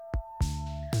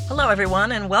Hello,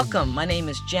 everyone, and welcome. My name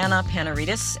is Jana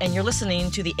Panaritis, and you're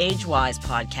listening to the AgeWise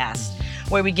podcast,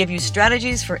 where we give you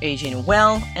strategies for aging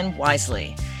well and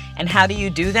wisely. And how do you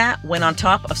do that when, on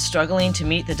top of struggling to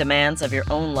meet the demands of your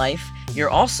own life, you're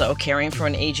also caring for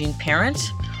an aging parent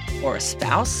or a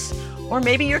spouse, or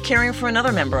maybe you're caring for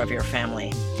another member of your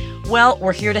family? Well,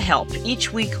 we're here to help.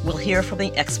 Each week, we'll hear from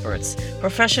the experts,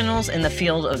 professionals in the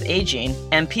field of aging,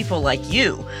 and people like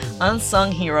you,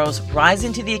 unsung heroes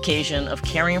rising to the occasion of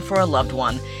caring for a loved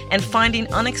one and finding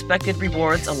unexpected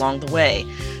rewards along the way.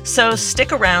 So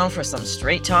stick around for some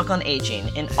straight talk on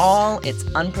aging in all its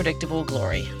unpredictable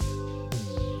glory.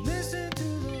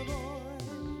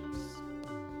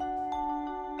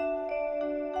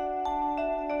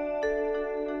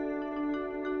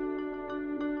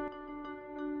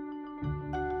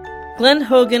 Glenn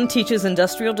Hogan teaches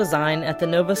industrial design at the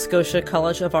Nova Scotia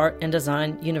College of Art and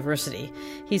Design University.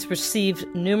 He's received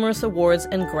numerous awards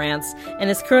and grants and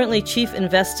is currently chief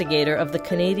investigator of the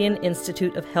Canadian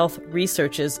Institute of Health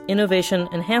Research's Innovation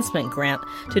Enhancement Grant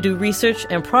to do research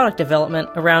and product development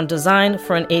around design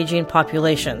for an aging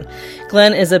population.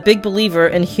 Glenn is a big believer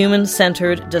in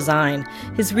human-centered design.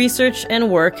 His research and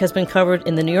work has been covered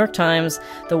in the New York Times,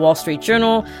 the Wall Street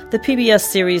Journal, the PBS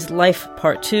series Life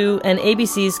Part 2, and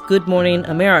ABC's Good Morning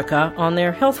America on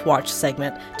their Health Watch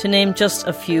segment, to name just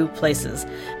a few places.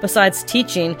 Besides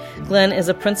teaching, Glenn is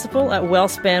a principal at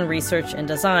WellSpan Research and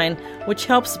Design, which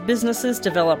helps businesses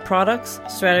develop products,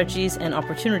 strategies, and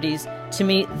opportunities to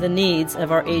meet the needs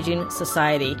of our aging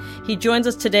society. He joins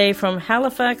us today from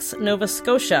Halifax, Nova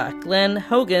Scotia. Glenn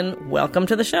Hogan, welcome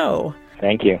to the show.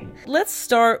 Thank you. Let's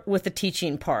start with the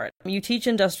teaching part. You teach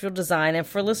industrial design, and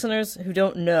for listeners who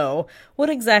don't know, what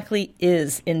exactly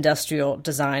is industrial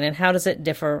design and how does it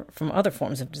differ from other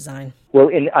forms of design? Well,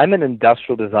 I'm an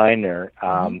industrial designer,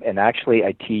 and actually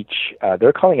I teach,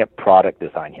 they're calling it product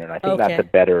design here, and I think that's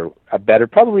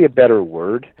probably a better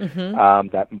word,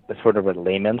 that's sort of a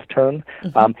layman's term.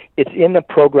 It's in a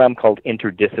program called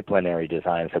interdisciplinary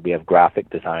design, so we have graphic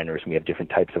designers, and we have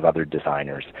different types of other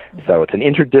designers. So it's an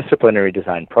interdisciplinary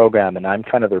design program, and I'm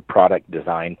kind of their product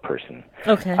design person.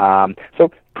 Okay.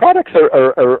 So products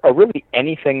are really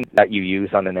anything that you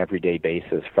use on an everyday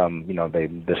basis, from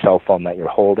the cell phone that you're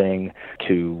holding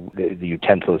to the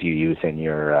utensils you use in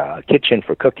your kitchen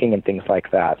for cooking and things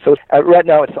like that. So right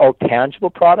now it's all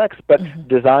tangible products, but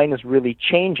design is really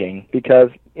changing because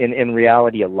in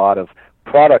reality a lot of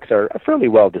products are fairly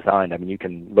well designed. I mean, you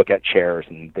can look at chairs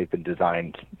and they've been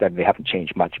designed, that they haven't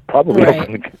changed much probably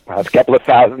over the last couple of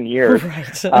thousand years.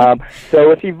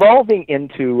 So it's evolving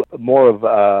into more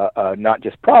of not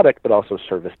just product, but also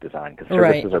service design, because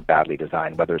services are badly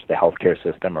designed, whether it's the healthcare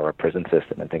system or a prison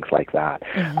system and things like that.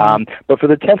 But for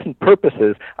the intents and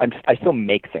purposes, I still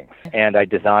make things, and I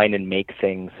design and make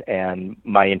things, and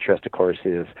my interest, of course,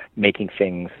 is making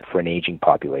things for an aging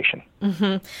population.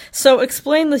 So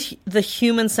explain the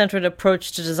human-centered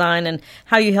approach to design and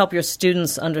how you help your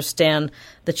students understand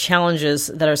the challenges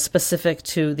that are specific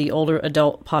to the older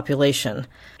adult population.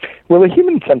 Well, a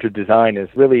human-centered design is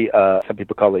really, some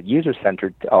people call it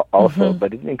user-centered also,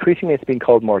 but increasingly it's being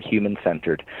called more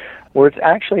human-centered, where it's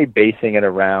actually basing it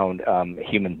around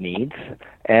human needs.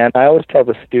 And I always tell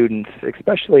the students,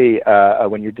 especially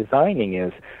when you're designing,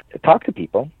 is talk to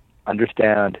people,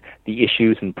 understand the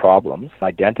issues and problems,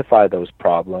 identify those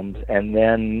problems, and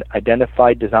then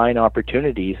identify design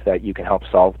opportunities that you can help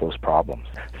solve those problems.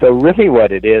 So really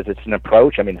what it is, it's an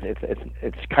approach. I mean,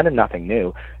 it's kind of nothing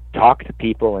new. Talk to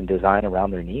people and design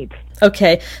around their needs.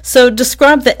 Okay, so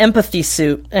describe the empathy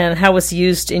suit and how it's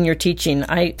used in your teaching.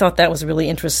 I thought that was really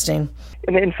interesting.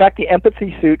 And in fact, the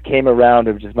empathy suit came around,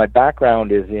 which is my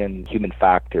background is in human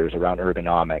factors around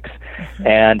ergonomics.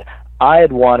 And I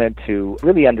had wanted to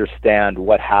really understand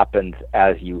what happens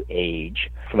as you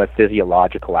age from a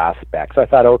physiological aspect. So I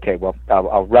thought, okay, well,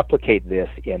 I'll replicate this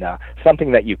in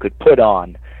something that you could put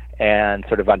on and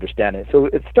sort of understand it. So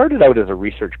it started out as a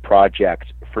research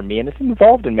project for me, and it's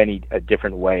involved in many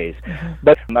different ways.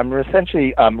 But I'm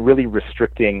essentially really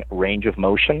restricting range of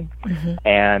motion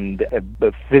and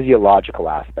the physiological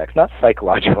aspects, not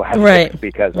psychological aspects,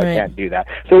 because I can't do that.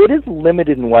 So it is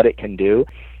limited in what it can do.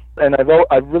 And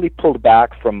I've really pulled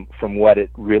back from what it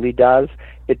really does.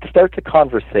 It starts a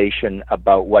conversation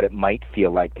about what it might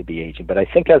feel like to be aging. But I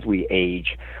think as we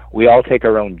age, we all take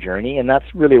our own journey, and that's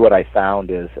really what I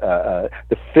found is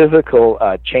the physical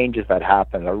changes that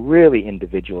happen are really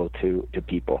individual to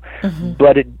people.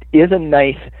 But it is a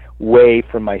nice way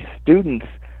for my students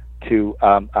to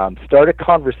start a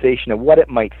conversation of what it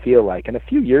might feel like. And a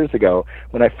few years ago,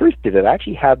 when I first did it, I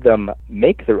actually had them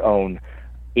make their own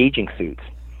aging suits.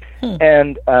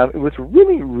 And it was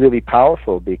really, really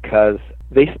powerful because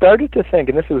they started to think,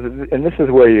 and this is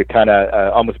where you kind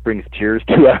of almost brings tears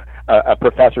to a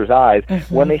professor's eyes,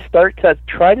 when they start to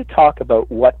try to talk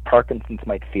about what Parkinson's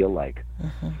might feel like.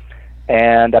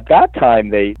 And at that time,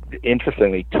 they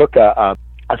interestingly took a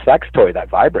sex toy that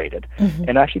vibrated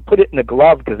and actually put it in a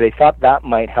glove because they thought that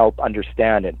might help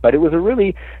understand it. But it was a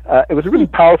really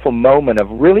powerful moment of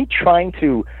really trying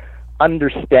to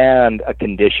understand a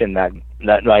condition that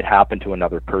might happen to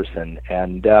another person.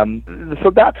 And so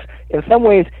that's, in some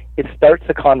ways, it starts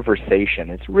a conversation.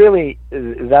 It's really,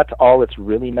 that's all it's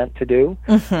really meant to do,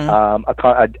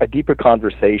 a deeper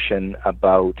conversation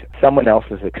about someone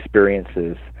else's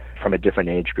experiences from a different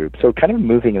age group. So kind of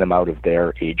moving them out of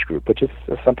their age group, which is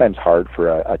sometimes hard for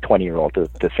a 20-year-old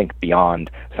to think beyond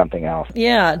something else.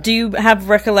 Yeah. Do you have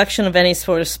recollection of any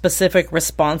sort of specific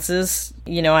responses,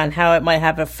 and how it might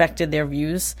have affected their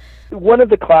views? One of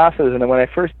the classes, and when I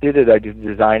first did it, I did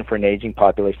design for an aging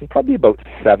population, probably about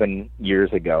 7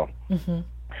 years ago.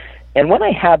 And when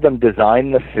I had them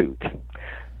design the suit,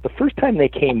 the first time they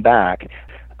came back,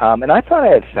 and I thought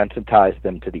I had sensitized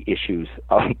them to the issues,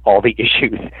 all the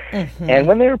issues. And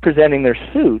when they were presenting their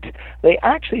suit, they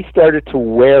actually started to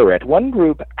wear it. One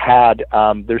group had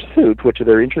their suit, which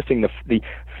they're interesting, the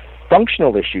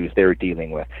functional issues they were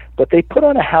dealing with, but they put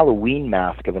on a Halloween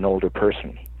mask of an older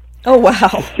person. Oh, wow.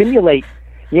 To simulate.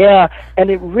 Yeah, and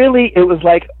it was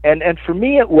like, and for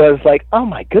me it was like, oh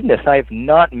my goodness, I have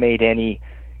not made any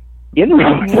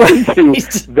inroads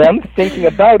into them thinking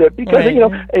about it, because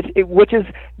which has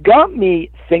got me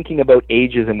thinking about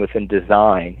ageism within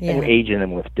design and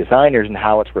ageism with designers and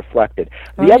how it's reflected.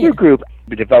 The other group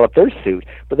developed their suit,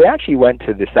 but they actually went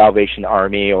to the Salvation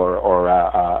Army or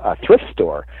a thrift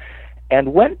store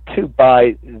and went to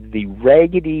buy the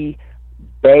raggedy,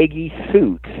 baggy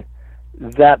suit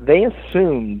that they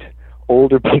assumed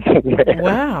older people wear.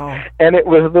 Wow. And it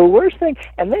was the worst thing.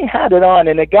 And they had it on,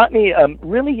 and it got me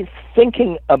really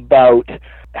thinking about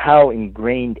how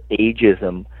ingrained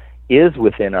ageism is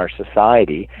within our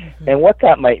society and what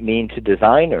that might mean to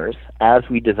designers as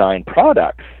we design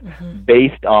products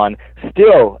based on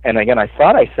still, and again, I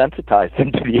thought I sensitized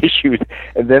them to the issues,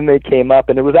 and then they came up,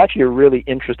 and it was actually a really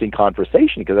interesting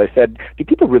conversation because I said, do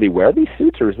people really wear these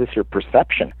suits, or is this your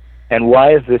perception? And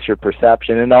why is this your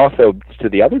perception? And also to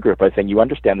the other group, I was saying, you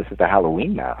understand this is a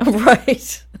Halloween mask.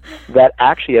 Right. That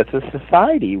actually, as a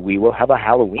society, we will have a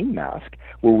Halloween mask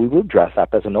where we will dress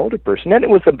up as an older person. And it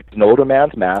was an older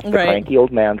man's mask, the cranky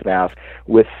old man's mask,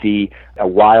 with the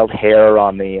wild hair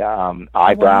on the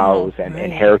eyebrows and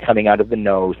hair coming out of the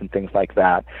nose and things like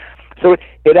that. So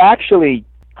it actually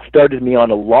started me on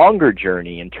a longer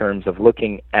journey in terms of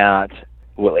looking at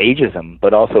ageism,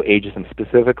 but also ageism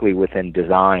specifically within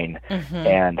design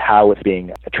and how it's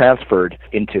being transferred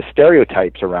into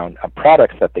stereotypes around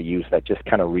products that they use that just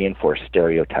kind of reinforce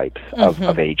stereotypes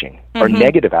of aging or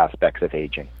negative aspects of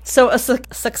aging. So a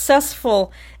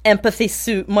successful empathy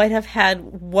suit might have had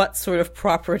what sort of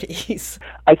properties?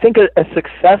 I think a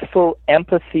successful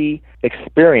empathy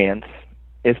experience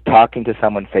is talking to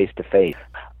someone face to face.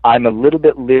 I'm a little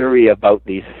bit leery about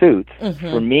these suits.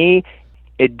 For me,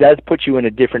 it does put you in a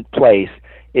different place.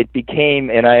 It became,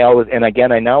 and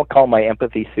I now call my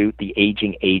empathy suit the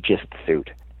aging ageist suit.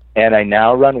 And I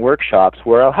now run workshops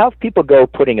where I'll have people go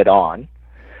putting it on,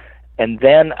 and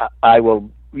then I will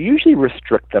usually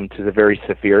restrict them to the very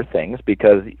severe things,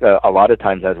 because a lot of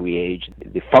times as we age,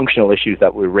 the functional issues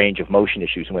that we range of motion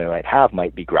issues we might have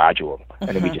might be gradual, and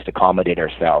then we just accommodate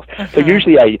ourselves. So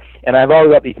usually I've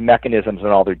always got these mechanisms in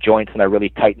all their joints, and I really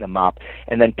tighten them up,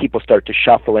 and then people start to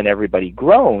shuffle and everybody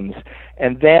groans,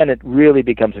 and then it really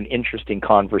becomes an interesting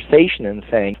conversation and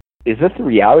saying, is this the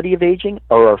reality of aging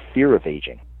or our fear of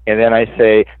aging? And then I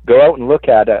say, go out and look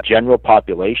at a general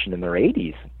population in their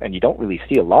 80s, and you don't really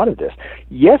see a lot of this.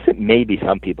 Yes, it may be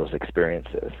some people's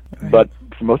experiences, but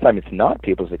for most of the time it's not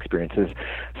people's experiences.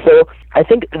 So I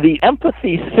think the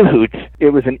empathy suit, it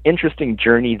was an interesting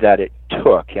journey that it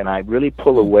took, and I really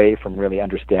pull away from really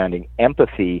understanding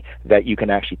empathy that you can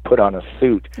actually put on a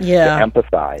suit to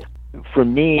empathize. For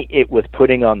me, it was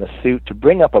putting on the suit to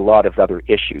bring up a lot of other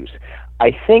issues.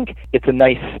 I think it's a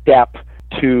nice step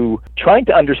to trying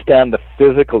to understand the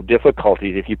physical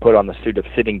difficulties if you put on the suit of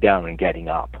sitting down and getting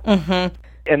up.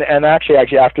 And actually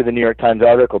after the New York Times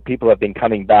article, people have been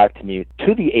coming back to me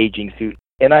to the aging suit.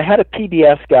 And I had a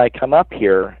PBS guy come up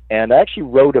here, and I actually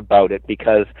wrote about it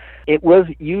because it was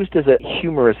used as a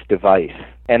humorous device,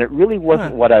 and it really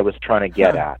wasn't what I was trying to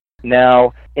get at.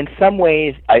 Now, in some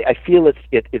ways, I feel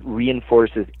it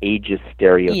reinforces ageist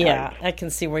stereotypes. Yeah, I can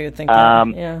see where you're thinking.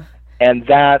 And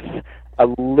that's a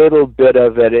little bit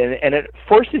of it, and it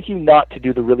forces you not to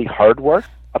do the really hard work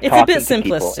of talking to people. It's a bit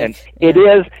simplistic. And it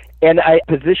is, And I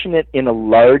position it in a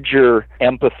larger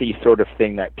empathy sort of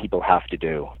thing that people have to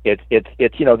do. It's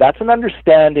that's an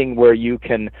understanding where you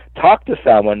can talk to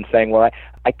someone saying, well,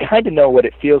 I kind of know what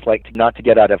it feels like not to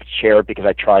get out of a chair because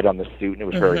I tried on the suit and it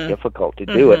was very difficult to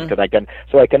do it, because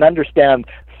I can understand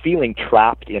feeling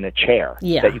trapped in a chair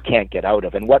that you can't get out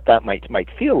of and what that might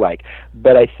feel like.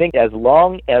 But I think as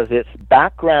long as it's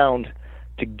background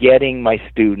to getting my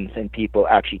students and people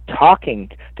actually talking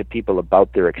to people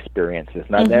about their experiences.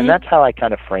 And that's how I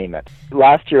kind of frame it.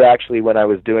 Last year, actually, when I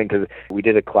was because we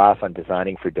did a class on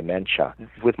designing for dementia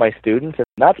with my students, and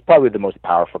that's probably the most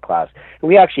powerful class. And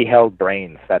we actually held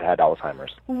brains that had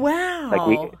Alzheimer's. Wow.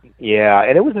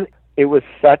 And it was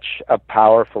such a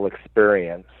powerful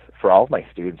experience for all of my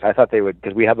students. I thought they would,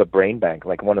 because we have a brain bank,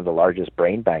 like one of the largest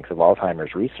brain banks of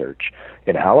Alzheimer's research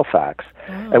in Halifax.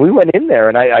 And we went in there,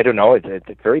 and I don't know,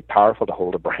 it's very powerful to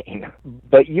hold a brain.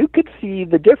 But you could see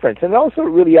the difference, and also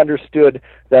really understood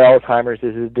that Alzheimer's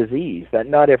is a disease that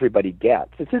not everybody gets.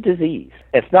 It's a disease.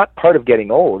 It's not part of getting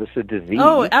old. It's a disease.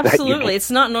 Oh, absolutely. It's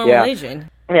not normal aging.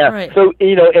 Yeah, right. So,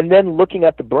 and then looking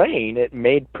at the brain, it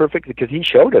made perfect, because he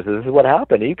showed us this is what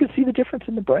happened. And you could see the difference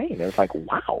in the brain. It was like,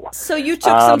 wow. So you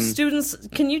took some students.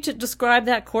 Can you describe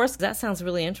that course? That sounds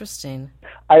really interesting.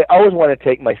 I always want to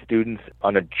take my students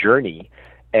on a journey,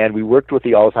 and we worked with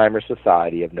the Alzheimer's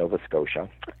Society of Nova Scotia,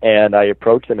 and I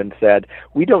approached them and said,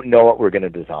 we don't know what we're going to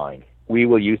design. We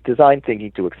will use design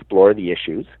thinking to explore the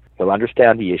issues. We'll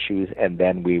understand the issues, and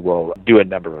then we will do a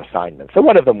number of assignments. So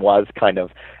one of them was kind of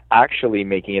actually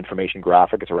making information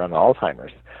graphics around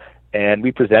Alzheimer's. And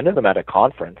we presented them at a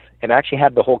conference and actually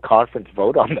had the whole conference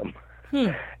vote on them.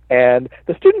 And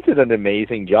the students did an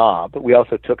amazing job. But we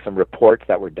also took some reports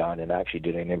that were done and actually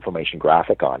did an information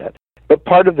graphic on it. But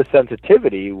part of the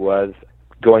sensitivity was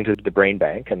going to the brain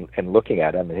bank and looking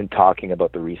at them and talking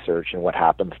about the research and what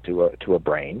happens to a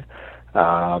brain.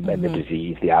 And the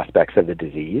disease, the aspects of the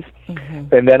disease.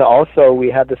 And then also we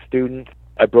had the students,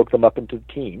 I broke them up into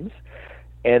teams,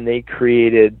 and they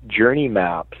created journey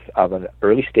maps of an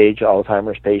early stage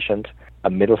Alzheimer's patient, a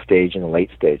middle stage, and a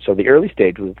late stage. So the early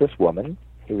stage was this woman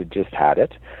who had just had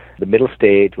it. The middle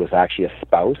stage was actually a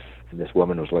spouse, and this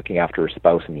woman was looking after her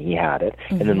spouse and he had it.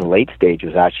 And then the late stage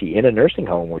was actually in a nursing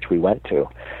home, which we went to.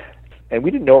 And we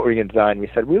didn't know what we were going to design.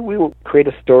 We said, we will create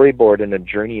a storyboard and a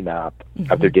journey map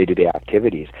of their day-to-day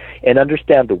activities and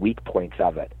understand the weak points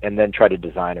of it, and then try to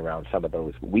design around some of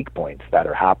those weak points that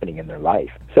are happening in their life.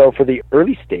 So for the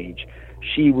early stage,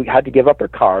 she had to give up her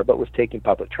car but was taking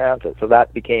public transit. So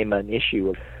that became an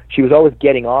issue. She was always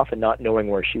getting off and not knowing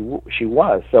where she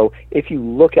was. So if you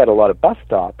look at a lot of bus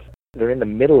stops, they're in the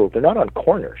middle. They're not on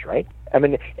corners, right? I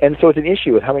mean, and so it's an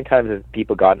issue with how many times have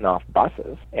people gotten off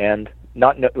buses and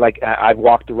I've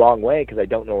walked the wrong way because I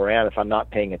don't know where I am if I'm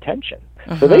not paying attention.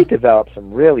 So they developed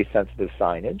some really sensitive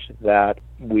signage that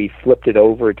we flipped it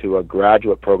over to a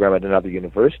graduate program at another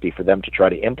university for them to try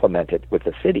to implement it with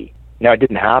the city. Now, it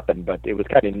didn't happen, but it was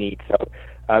kind of neat. So,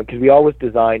 because we always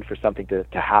designed for something to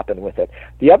happen with it.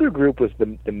 The other group was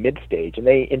the mid-stage, and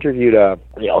they interviewed, the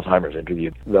Alzheimer's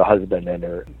interviewed the husband and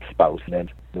her spouse, and then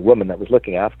the woman that was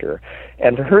looking after her.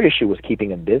 And her issue was keeping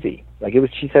them busy.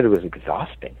 She said it was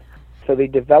exhausting. So they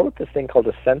developed this thing called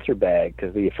a sensor bag,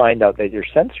 because you find out that your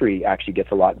sensory actually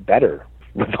gets a lot better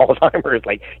with Alzheimer's.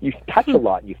 Like, you touch a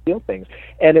lot, you feel things.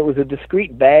 And it was a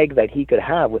discrete bag that he could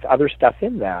have with other stuff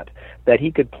in that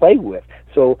he could play with.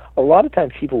 So a lot of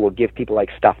times people will give people like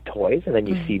stuffed toys, and then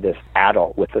you see this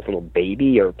adult with this little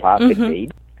baby or plastic baby.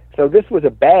 So this was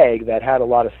a bag that had a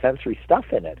lot of sensory stuff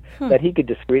in it that he could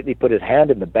discreetly put his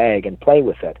hand in the bag and play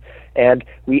with it. And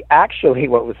we actually,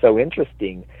 what was so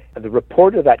interesting, the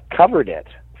reporter that covered it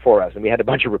for us, and we had a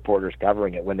bunch of reporters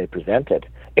covering it when they presented,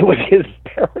 it was his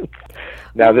parents.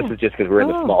 Now, this is just because we're in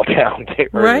a small town,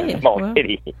 we're in a small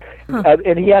city.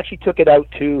 And he actually took it out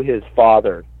to his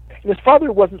father. And his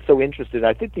father wasn't so interested.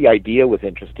 I think the idea was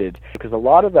interested, because a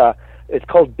lot of it's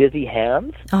called busy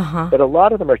hands, but a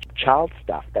lot of them are child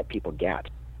stuff that people get.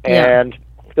 And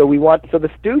so the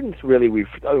students really,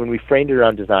 when we framed it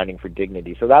around designing for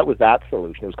dignity, so that was that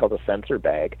solution. It was called a sensor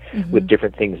bag with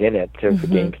different things in it for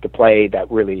games to play that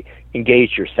really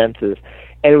engaged your senses.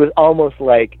 And it was almost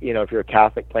like, if you're a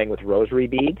Catholic playing with rosary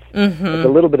beads, it's a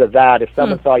little bit of that. If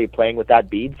someone saw you playing with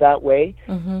beads that way,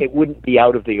 it wouldn't be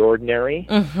out of the ordinary.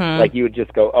 Like you would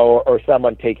just go, or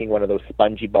someone taking one of those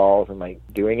spongy balls and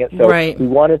doing it. So we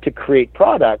wanted to create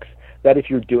products that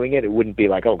if you're doing it, it wouldn't be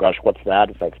like, oh gosh, what's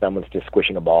that? It's like someone's just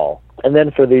squishing a ball. And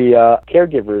then for the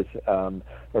caregivers,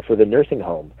 or for the nursing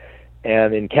home,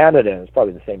 and in Canada, and it's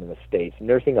probably the same in the States,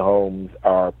 nursing homes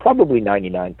are probably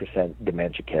 99%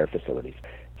 dementia care facilities.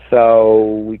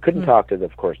 So we couldn't talk to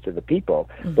the people,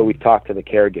 but we talked to the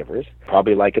caregivers,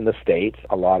 probably like in the States,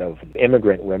 a lot of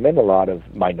immigrant women, a lot of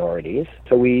minorities.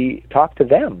 So we talked to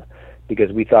them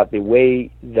because we thought the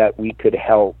way that we could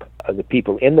help the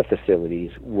people in the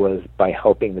facilities was by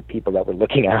helping the people that were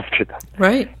looking after them.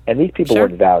 Right. And these people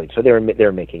weren't valued. So they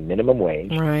were making minimum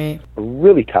wage. Right. A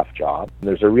really tough job.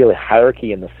 There's a real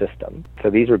hierarchy in the system.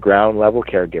 So these were ground level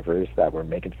caregivers that were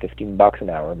making $15 an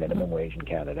hour minimum wage in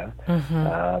Canada.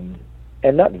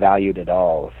 And not valued at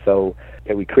all. So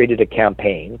we created a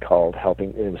campaign called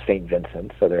Helping, it was St.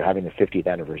 Vincent, so they're having the 50th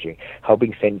anniversary,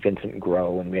 Helping St. Vincent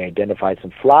Grow, and we identified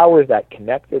some flowers that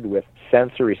connected with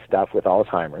sensory stuff with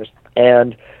Alzheimer's,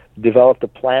 and developed a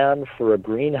plan for a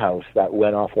greenhouse that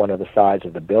went off one of the sides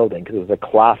of the building, because it was a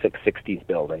classic 60s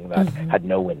building that had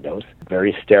no windows,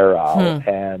 very sterile,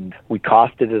 and we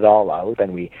costed it all out,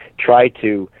 and we tried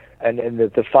to. And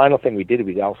the final thing we did,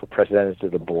 we also presented it to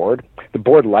the board. The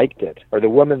board liked it. Or the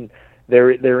woman,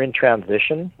 they're in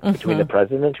transition between the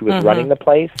president who was running the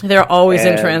place. They're always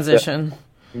in transition.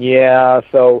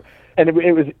 So and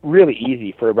it was really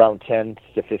easy for around $10,000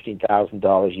 to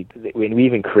 $15,000. We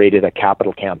even created a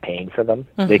capital campaign for them.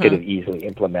 They could have easily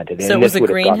implemented it. So it was a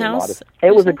greenhouse?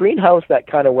 It was a greenhouse that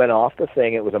kind of went off the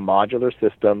thing. It was a modular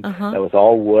system that was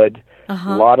all wood.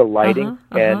 A lot of lighting,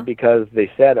 and because they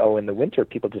said, in the winter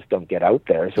people just don't get out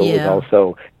there, so it was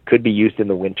also could be used in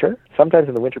the winter. Sometimes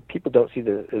in the winter people don't see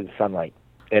the sunlight,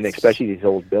 and especially these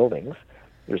old buildings,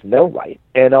 there's no light.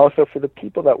 And also for the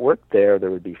people that worked there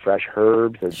would be fresh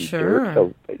herbs, there'd be dirt.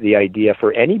 So the idea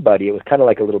for anybody, it was kind of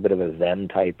like a little bit of a Zen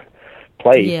type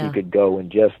place. You could go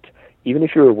and just, even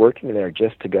if you were working there,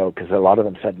 just to go, because a lot of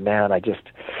them said, man, I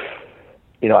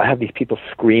have these people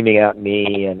screaming at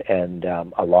me, and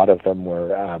a lot of them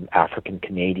were African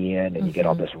Canadian, and you get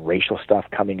all this racial stuff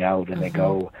coming out, and they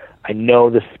go, I know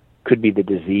this could be the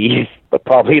disease, but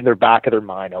probably in their back of their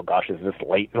mind, oh gosh, is this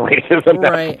latent racism?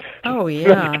 Right.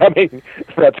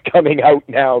 That's coming out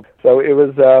now. So it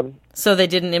was. So they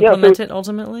didn't implement it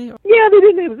ultimately? Yeah, they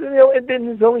didn't.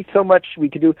 There's only so much we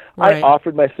could do. I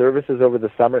offered my services over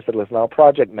the summer, said, listen, I'll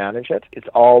project manage it. It's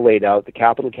all laid out, the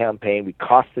capital campaign, we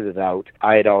costed it out.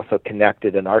 I had also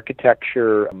connected an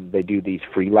architecture. They do these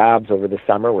free labs over the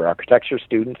summer where architecture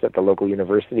students at the local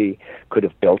university could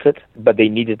have built it, but they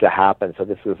needed to happen. So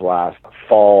this was last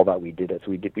fall that we did it.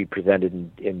 So we presented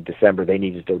in December. They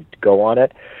needed to go on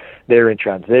it. They're in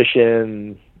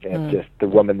transition. And just the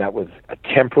woman that was a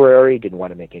temporary didn't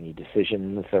want to make any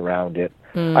decisions around it.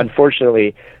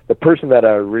 Unfortunately, the person that I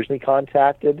originally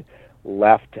contacted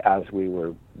left as we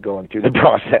were going through the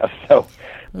process. So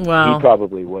he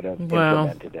probably would have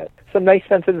implemented it. Some nice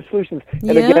sensitive solutions. And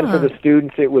again, for the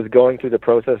students, it was going through the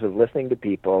process of listening to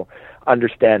people,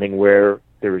 understanding where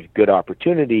there was good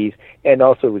opportunities, and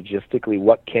also logistically,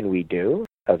 what can we do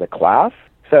as a class?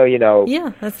 So,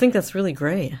 Yeah, I think that's really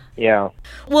great. Yeah.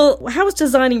 Well, how is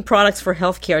designing products for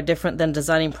healthcare different than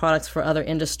designing products for other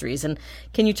industries? And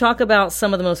can you talk about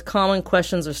some of the most common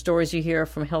questions or stories you hear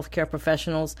from healthcare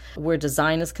professionals where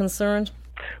design is concerned?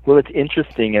 Well, it's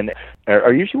interesting, and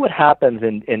usually what happens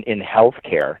in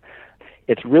healthcare,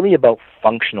 it's really about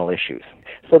functional issues.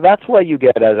 So that's why you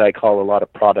get, as I call, a lot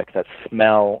of products that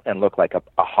smell and look like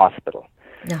a hospital.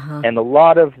 And a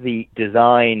lot of the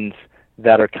designs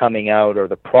that are coming out, or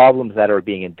the problems that are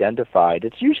being identified,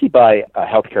 it's usually by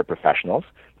healthcare professionals,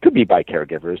 could be by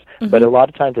caregivers, but a lot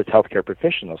of times it's healthcare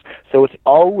professionals. So it's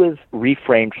always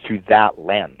reframed through that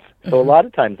lens. So a lot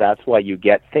of times that's why you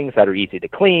get things that are easy to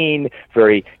clean,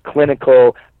 very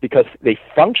clinical, because they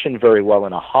function very well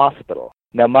in a hospital.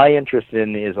 Now, my interest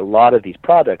in is a lot of these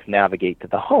products navigate to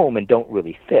the home and don't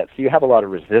really fit. So you have a lot of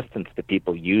resistance to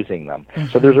people using them.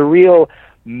 So there's a real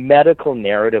medical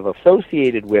narrative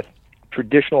associated with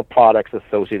traditional products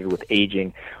associated with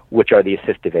aging, which are the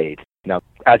assistive aids. Now,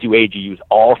 as you age, you use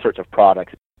all sorts of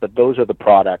products, but those are the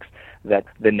products that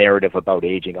the narrative about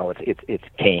aging, it's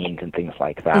canes and things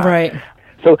like that. Right.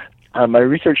 So my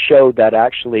research showed that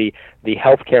actually the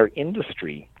healthcare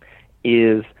industry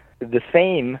is the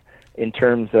same in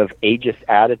terms of ageist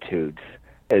attitudes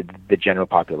as the general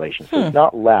population. So it's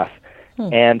not less.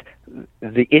 And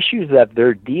the issues that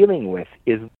they're dealing with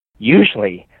is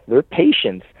usually their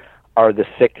patients are the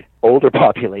sick older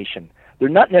population. They're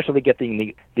not necessarily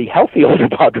getting the healthy older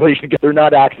population because they're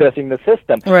not accessing the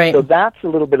system. Right. So that's a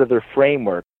little bit of their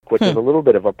framework, which is a little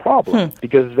bit of a problem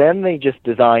because then they just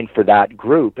design for that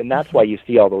group, and that's why you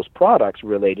see all those products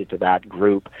related to that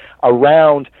group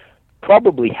around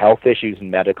probably health issues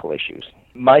and medical issues.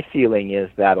 My feeling is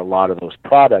that a lot of those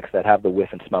products that have the whiff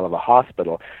and smell of a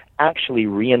hospital actually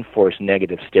reinforce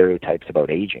negative stereotypes about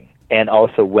aging. And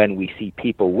also when we see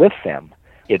people with them,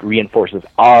 it reinforces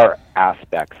our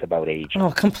aspects about aging.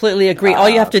 Oh, completely agree. All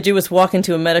you have to do is walk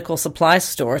into a medical supply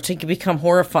store to become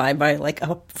horrified by like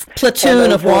a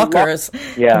platoon of walkers.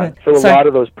 So a lot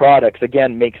of those products,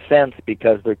 again, make sense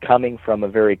because they're coming from a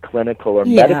very clinical or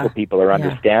medical people are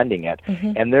understanding it.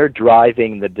 And they're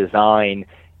driving the design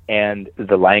and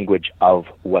the language of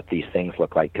what these things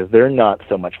look like, because they're not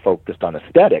so much focused on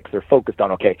aesthetics. They're focused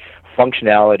on, okay,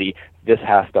 functionality. This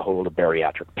has to hold a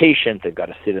bariatric patient. They've got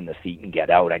to sit in the seat and get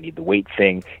out. I need the weight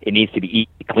thing. It needs to be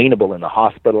cleanable in the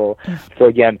hospital. So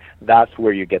again, that's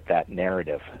where you get that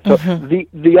narrative. So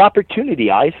the opportunity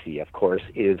I see, of course,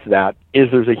 is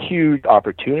there's a huge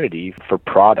opportunity for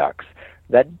products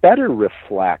that better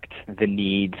reflect the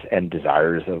needs and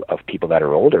desires of people that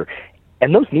are older.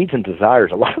 And those needs and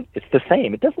desires, it's the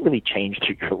same. It doesn't really change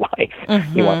through your life.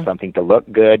 You want something to look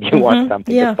good. You want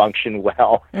something to function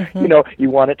well. You know, you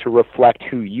want it to reflect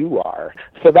who you are.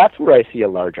 So that's where I see a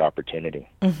large opportunity.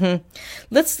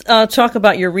 Let's talk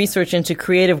about your research into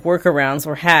creative workarounds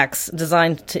or hacks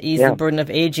designed to ease the burden of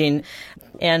aging.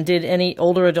 And did any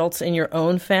older adults in your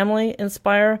own family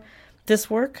inspire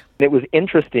this work? It was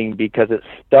interesting because it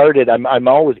started, I'm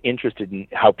always interested in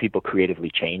how people creatively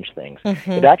change things.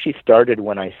 It actually started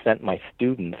when I sent my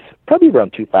students, probably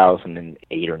around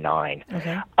 2008 or 9,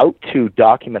 out to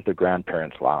document their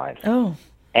grandparents' lives.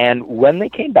 And when they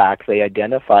came back, they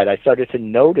identified, I started to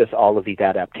notice all of these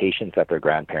adaptations that their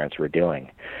grandparents were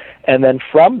doing. And then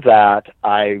from that,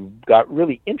 I got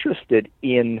really interested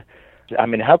in,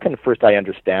 how can first I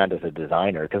understand as a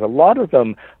designer? Because a lot of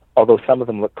them, although some of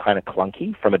them look kind of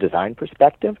clunky from a design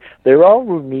perspective, they're all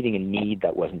meeting a need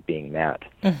that wasn't being met.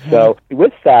 So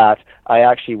with that, I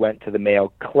actually went to the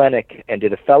Mayo Clinic and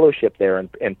did a fellowship there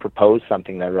and proposed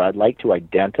something that I'd like to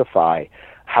identify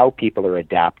how people are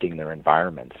adapting their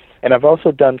environments. And I've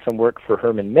also done some work for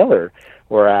Herman Miller,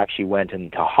 where I actually went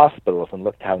into hospitals and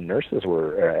looked how nurses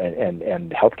were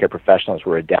and healthcare professionals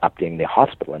were adapting the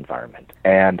hospital environment.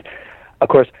 And, of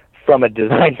course, from a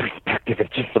design perspective,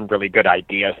 it's just some really good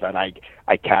ideas that I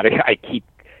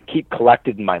keep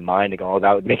collected in my mind and go, oh,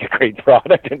 that would make a great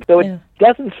product. And so it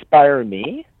does inspire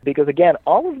me because, again,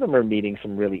 all of them are meeting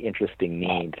some really interesting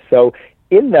needs. So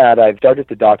in that, I've started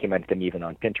to document them even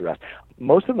on Pinterest.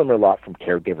 Most of them are a lot from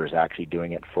caregivers actually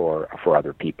doing it for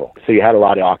other people. So you had a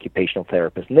lot of occupational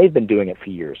therapists, and they've been doing it for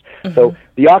years. So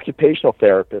the occupational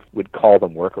therapist would call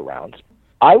them workarounds.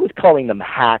 I was calling them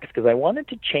hacks because I wanted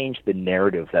to change the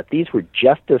narrative that these were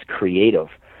just as creative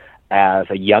as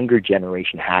a younger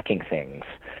generation hacking things.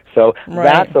 So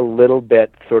that's a little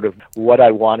bit sort of what I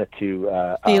wanted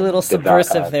to be a little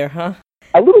subversive there, huh?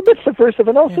 A little bit subversive,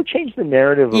 and also change the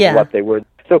narrative of what they were.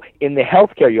 So in the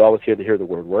healthcare, you always hear the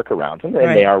word workarounds, and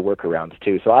they are workarounds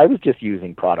too. So I was just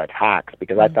using product hacks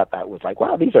because I thought that was like,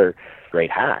 wow, these are great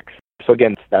hacks. So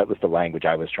again, that was the language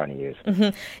I was trying to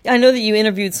use. I know that you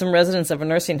interviewed some residents of a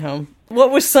nursing home. What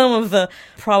were some of the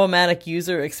problematic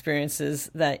user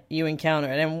experiences that you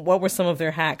encountered, and what were some of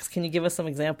their hacks? Can you give us some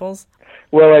examples?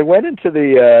 Well, I went into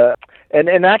the,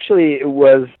 and actually it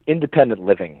was independent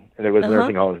living. There was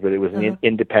nursing homes, but it was an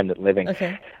independent living.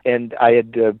 And I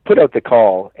had put out the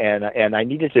call, and I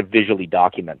needed to visually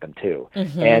document them too.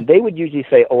 And they would usually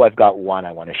say, "Oh, I've got one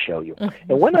I want to show you."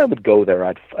 And when I would go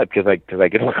there, because I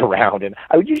could look around, and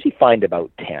I would usually find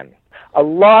about 10. A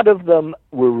lot of them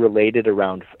were related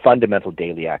around fundamental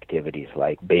daily activities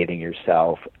like bathing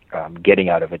yourself, getting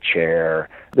out of a chair.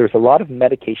 There's a lot of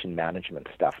medication management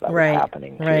stuff that was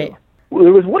happening too.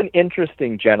 There was one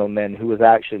interesting gentleman who was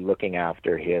actually looking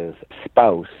after his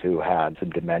spouse who had some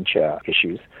dementia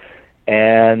issues.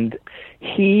 And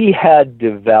he had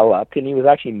developed, and he was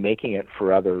actually making it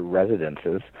for other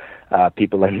residences,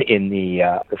 people in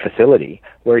the facility,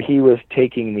 where he was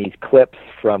taking these clips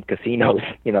from casinos,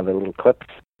 the little clips,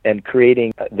 and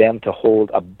creating them to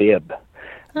hold a bib.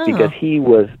 Because he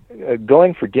was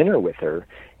going for dinner with her,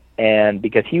 and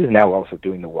because he was now also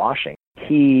doing the washing,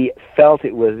 he felt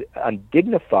it was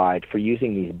undignified for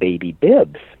using these baby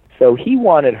bibs. So he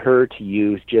wanted her to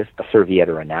use just a serviette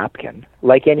or a napkin,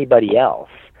 like anybody else.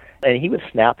 And he would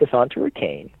snap this onto her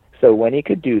cane. So when he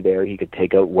could do there, he could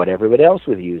take out what everybody else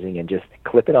was using and just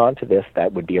clip it onto this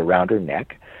that would be around her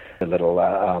neck. A little,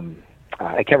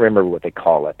 I can't remember what they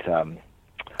call it,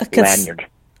 lanyard.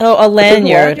 Oh, a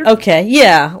lanyard. Okay,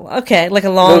 yeah. Okay, like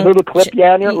a long... A little clip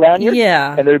lanyard?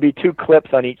 Yeah. And there'd be 2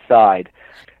 clips on each side.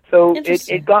 So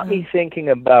it got me thinking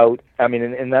about,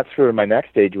 and that's sort of my next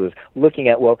stage was looking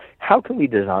at, well, how can we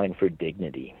design for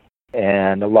dignity?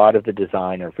 And a lot of the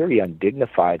design are very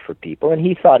undignified for people, and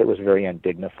he thought it was very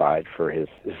undignified for his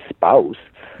spouse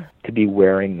to be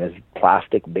wearing this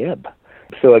plastic bib.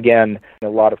 So again, a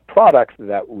lot of products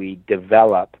that we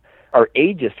develop are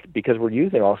ageist because we're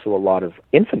using also a lot of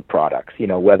infant products,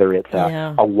 whether it's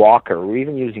a walker, or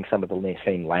even using some of the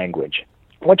same language,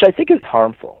 which I think is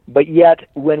harmful. But yet,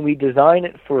 when we design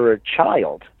it for a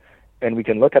child, and we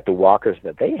can look at the walkers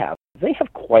that they have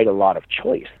quite a lot of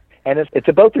choice. And it's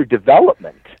about their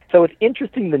development. So it's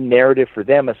interesting, the narrative for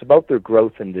them is about their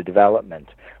growth and the development,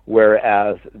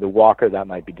 whereas the walker that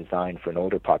might be designed for an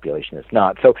older population is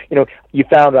not. So, you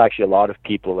found actually a lot of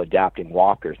people adapting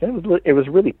walkers. And it was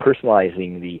really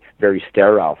personalizing the very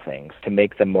sterile things to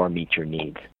make them more meet your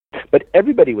needs. But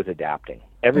everybody was adapting.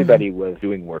 Everybody was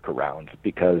doing workarounds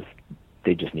because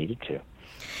they just needed to.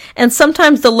 And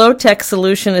sometimes the low-tech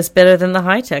solution is better than the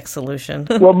high-tech solution.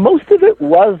 Well, most of it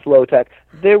was low-tech.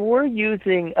 They were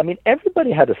using,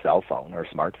 everybody had a cell phone or a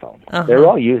smartphone. Uh-huh. They were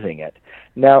all using it.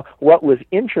 Now, what was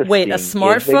interesting... Wait, a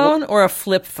smartphone or a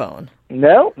flip phone?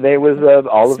 No, there was,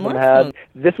 all of them had...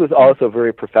 This was also a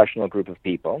very professional group of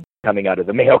people coming out of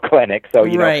the Mayo Clinic. So,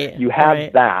 you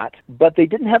had that, but they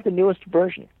didn't have the newest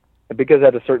version. Because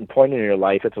at a certain point in your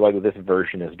life, it's like, well, this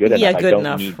version is good enough. I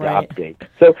don't need to update.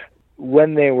 So...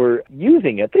 when they were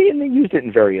using it, they used it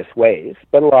in various ways,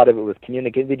 but a lot of it was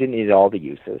communicated. They didn't need all the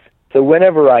uses. So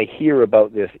whenever I hear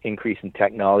about this increase in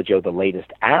technology or the latest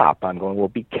app, I'm going, well,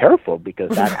 be careful, because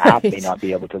that app may not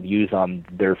be able to use on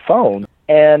their phone,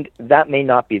 and that may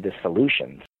not be the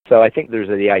solution. So I think there's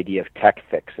the idea of tech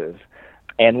fixes.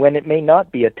 And when it may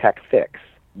not be a tech fix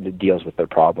that deals with their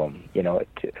problem,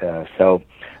 so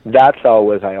that's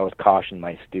always, I always caution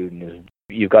my student is,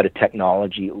 you've got a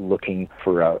technology looking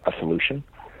for a solution,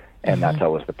 and that's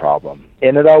always the problem.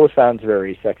 And it always sounds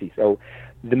very sexy. So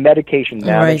the medication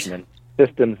management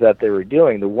systems that they were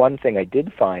doing, the one thing I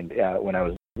did find when I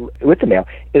was with the Mayo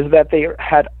is that they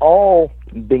had all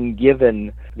been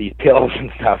given these pills and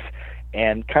stuff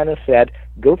and kind of said,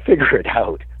 go figure it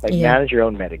out, manage your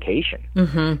own medication.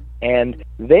 Mm-hmm. And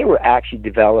they were actually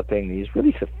developing these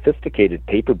really sophisticated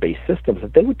paper-based systems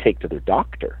that they would take to their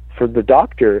doctor. For the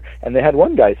doctor, and they had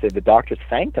one guy say the doctor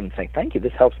thanked them, saying, thank you,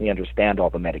 this helps me understand all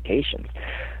the medications.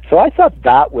 So I thought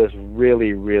that was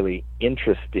really, really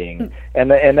interesting.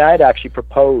 And I'd actually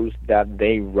proposed that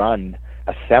they run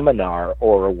a seminar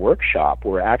or a workshop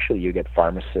where actually you get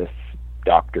pharmacists,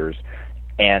 doctors,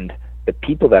 and the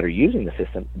people that are using the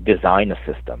system design a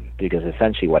system, because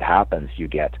essentially what happens, you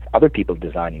get other people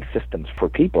designing systems for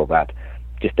people that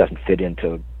just doesn't fit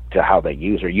into how they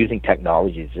use, or using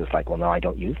technology is just like, well, no, I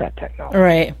don't use that technology.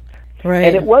 Right.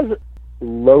 And it was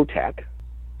low tech,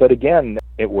 but again,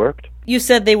 it worked. You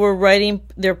said they were writing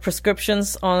their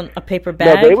prescriptions on a paper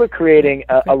bag? No, they were creating,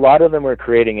 a lot of them were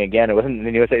creating, again, it wasn't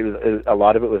the newest, a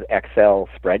lot of it was Excel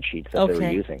spreadsheets that they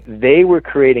were using. They were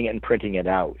creating it and printing it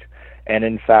out. And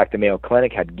in fact, the Mayo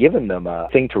Clinic had given them a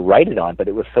thing to write it on, but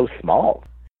it was so small.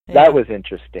 Yeah. That was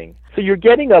interesting. So you're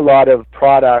getting a lot of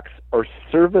products or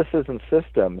services and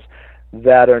systems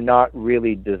that are not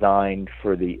really designed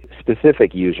for the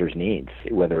specific user's needs,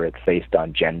 whether it's based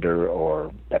on gender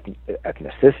or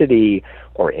ethnicity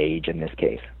or age in this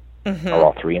case. Mm-hmm. Or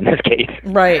all three in this case.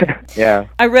 Right. Yeah.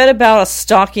 I read about a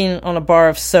stocking on a bar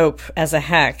of soap as a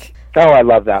hack. Oh, I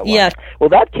love that one. Yeah. Well,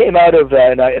 that came out of,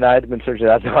 and I had been searching,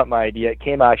 that's not my idea, it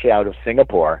came actually out of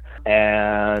Singapore.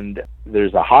 And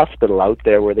there's a hospital out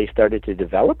there where they started to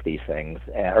develop these things,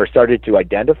 or started to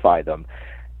identify them.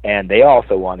 And they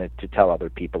also wanted to tell other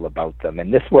people about them.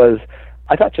 And this was,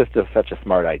 I thought, just such a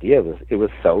smart idea. It was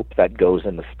soap that goes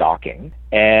in the stocking,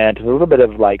 and it's a little bit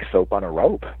of like soap on a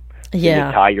rope. Yeah.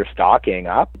 You tie your stocking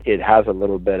up. It has a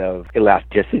little bit of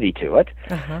elasticity to it.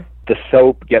 Uh-huh. The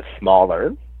soap gets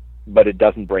smaller, but it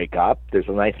doesn't break up. There's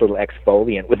a nice little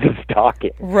exfoliant with the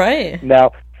stocking. Right.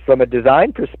 Now, from a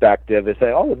design perspective, it's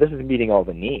like, oh, this is meeting all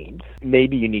the needs.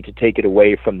 Maybe you need to take it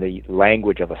away from the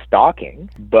language of a stocking,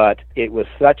 but it was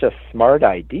such a smart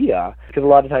idea, because a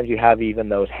lot of times you have even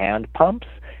those hand pumps,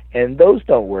 and those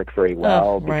don't work very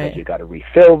well because you've got to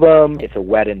refill them. It's a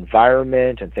wet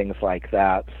environment and things like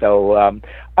that. So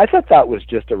I thought that was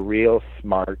just a real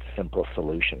smart, simple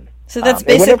solution. So that's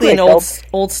basically an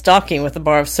old stocking with a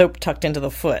bar of soap tucked into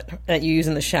the foot that you use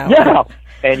in the shower. Yeah,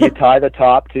 and you tie the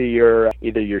top to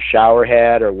either your shower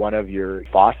head or one of your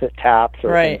faucet taps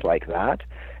or things like that.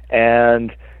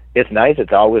 And it's nice.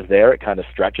 It's always there. It kind of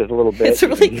stretches a little bit. It's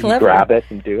really clever. You can grab it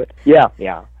and do it. Yeah.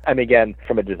 I mean, again,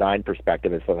 from a design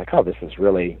perspective, it's like, oh, this is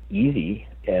really easy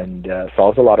and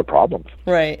solves a lot of problems.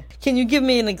 Right. Can you give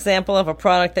me an example of a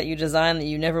product that you designed that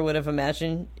you never would have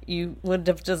imagined you would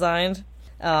have designed?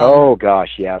 Oh,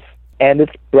 gosh, yes. And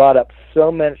it's brought up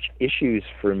so much issues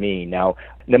for me. Now,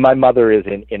 Now, my mother is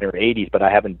in her 80s, but I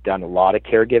haven't done a lot of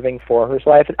caregiving for her,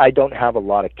 so I don't have a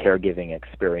lot of caregiving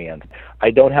experience.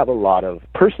 I don't have a lot of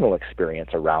personal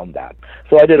experience around that.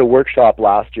 So I did a workshop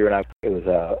last year, and it was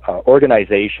a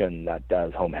organization that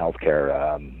does home health care.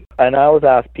 And I always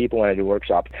ask people when I do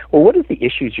workshops, well, what are the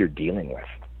issues you're dealing with?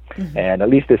 Mm-hmm. And at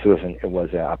least this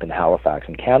was up in Halifax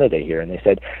in Canada here, and they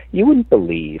said, you wouldn't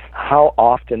believe how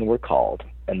often we're called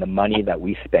and the money that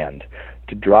we spend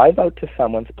to drive out to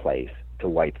someone's place to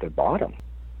wipe their bottom.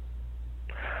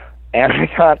 And I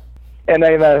thought,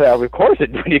 of course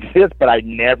it would exist, but I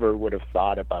never would have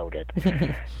thought about it.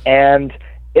 And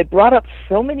it brought up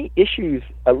so many issues,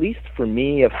 at least for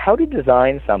me, of how to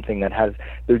design something that has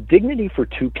their dignity for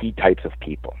two types of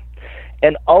people.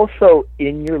 And also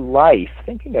in your life,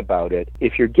 thinking about it,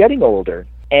 if you're getting older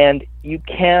and you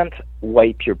can't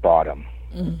wipe your bottom,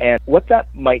 and what that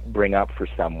might bring up for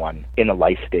someone in a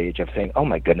life stage of saying, oh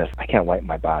my goodness, I can't wipe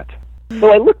my butt.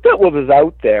 So I looked at what was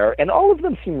out there, and all of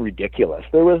them seemed ridiculous.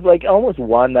 There was like almost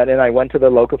one that, and I went to the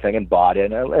local thing and bought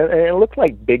it, and it looked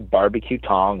like big barbecue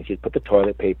tongs. You'd put the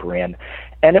toilet paper in,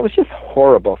 and it was just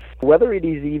horrible. Whether it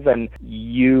is even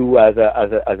you as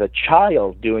a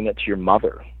child doing it to your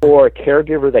mother, or a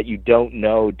caregiver that you don't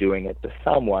know doing it to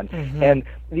someone, and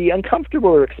the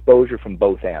uncomfortable exposure from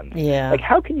both ends. Yeah. Like,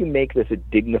 how can you make this a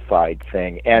dignified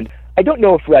thing? And I don't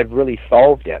know if I've really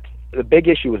solved it. The big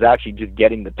issue was actually just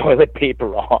getting the toilet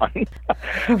paper on.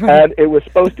 And it was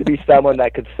supposed to be someone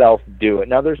that could self-do it.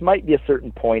 Now, there might be a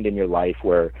certain point in your life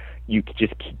where you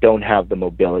just don't have the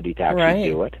mobility to actually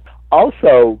do it.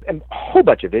 Also, a whole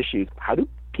bunch of issues. How do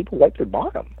people wipe their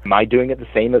bottom? Am I doing it the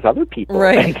same as other people?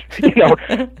 Right.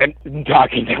 And, and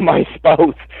talking to my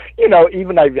spouse,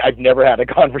 even I've never had a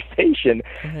conversation.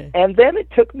 And then it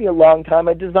took me a long time.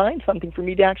 I designed something for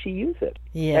me to actually use it.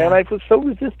 Yeah. And I was so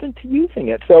resistant to using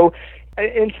it. So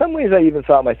in some ways, I even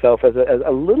thought myself as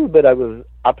a little bit, I was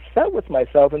upset with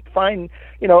myself and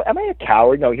am I a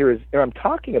coward? No, here I'm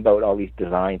talking about all these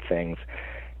design things,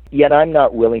 yet I'm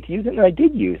not willing to use it, and I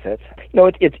did use it.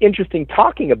 It's interesting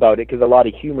talking about it because a lot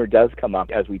of humor does come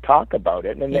up as we talk about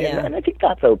it, and I think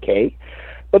that's okay.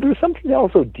 But there's something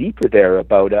also deeper there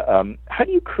about how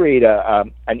do you create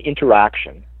an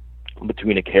interaction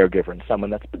between a caregiver and someone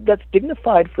that's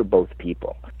dignified for both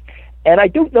people. And I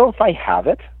don't know if I have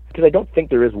it, because I don't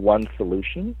think there is one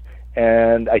solution.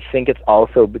 And I think it's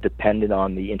also dependent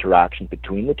on the interaction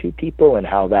between the two people and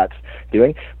how that's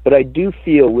doing. But I do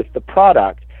feel with the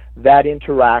product, that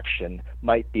interaction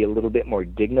might be a little bit more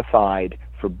dignified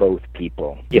for both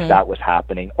people if that was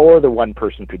happening, or the one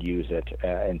person could use it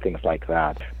and things like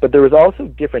that. But there was also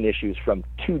different issues from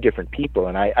two different people,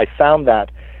 and I found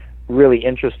that really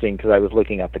interesting because I was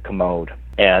looking at the commode,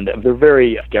 and they're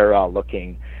very sterile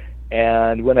looking.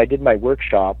 And when I did my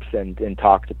workshops and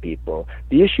talked to people,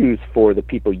 the issues for the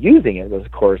people using it was,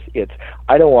 of course,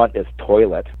 I don't want this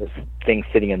thing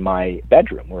sitting in my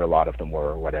bedroom where a lot of them were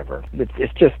or whatever.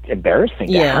 It's just embarrassing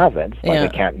to have it. It's like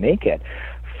I can't make it.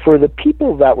 For the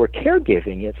people that were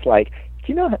caregiving, it's like,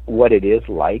 do you know what it is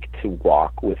like to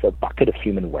walk with a bucket of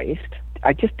human waste?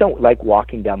 I just don't like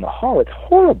walking down the hall. It's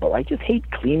horrible. I just hate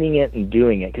cleaning it and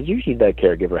doing it because usually the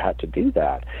caregiver had to do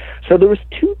that. So there was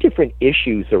two different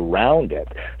issues around it.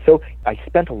 So I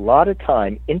spent a lot of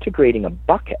time integrating a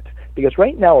bucket, because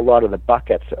right now a lot of the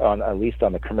buckets, at least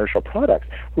on the commercial products,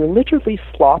 were literally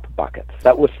slop buckets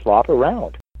that would slop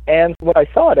around. And when I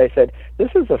saw it, I said, this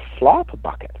is a slop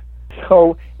bucket.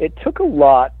 So it took a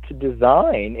lot to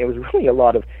design. It was really a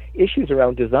lot of issues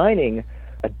around designing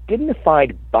a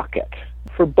dignified bucket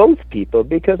for both people,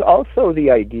 because also the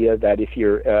idea that if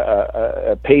you're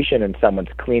a patient and someone's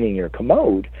cleaning your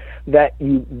commode, that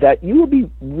you will be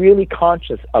really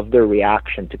conscious of their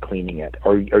reaction to cleaning it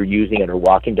or using it or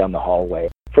walking down the hallway.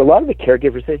 For a lot of the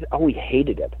caregivers, they said, we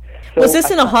hated it. So was this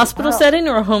in a hospital setting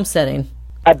or a home setting?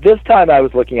 At this time, I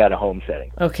was looking at a home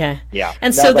setting. Okay. Yeah.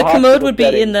 And now, so the commode would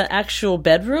be in the actual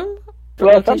bedroom?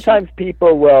 Well, location? Sometimes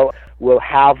people will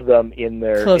have them in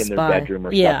their bedroom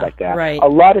or stuff like that. Right. A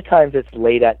lot of times it's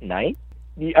late at night.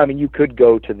 I mean, you could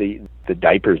go to the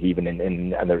diapers even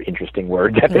in another interesting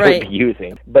word that they would be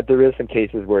using. But there is some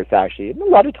cases where it's actually, a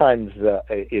lot of times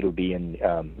it'll be in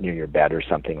near your bed or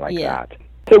something like that.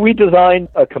 So we designed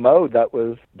a commode that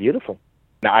was beautiful.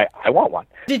 Now, I want one.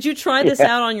 Did you try this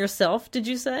out on yourself, did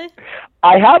you say?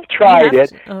 I have tried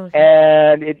it,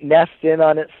 and it nests in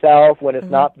on itself. When it's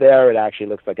not there, it actually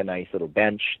looks like a nice little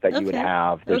bench that you would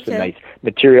have. There's some nice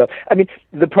material. I mean,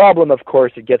 the problem, of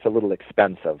course, it gets a little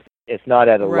expensive. It's not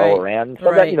at a lower end,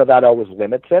 so that always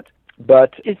limits it.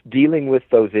 But it's dealing with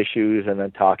those issues and then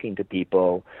talking to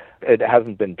people. It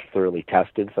hasn't been thoroughly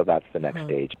tested, so that's the next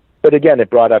stage. But again, it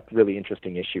brought up really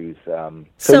interesting issues.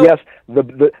 So yes,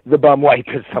 the bum wipe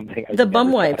is something. The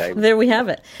bum wipe. There we have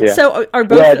it. Yeah. So are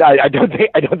both? Yeah, I don't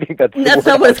think that's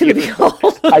not what it's going to be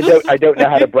called. I don't know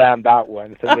how to brand that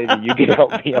one. So maybe you can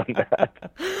help me on that.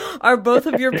 Are both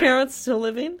of your parents still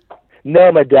living?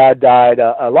 No, my dad died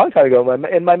a long time ago,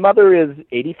 and my mother is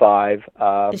 85.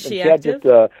 Is she had active? just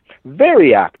a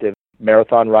very active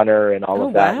marathon runner and all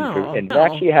of that. Wow. And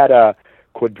actually had a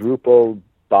quadruple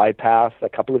bypass a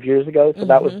couple of years ago, so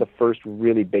that was the first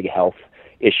really big health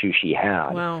issue she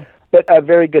had. Wow. But a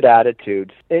very good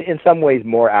attitude, in some ways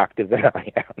more active than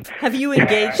I am. Have you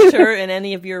engaged her in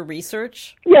any of your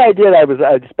research? Yeah, I did. I was,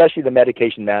 especially the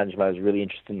medication management, I was really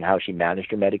interested in how she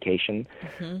managed her medication.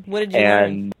 What did you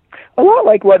learn? A lot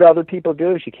like what other people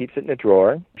do. She keeps it in a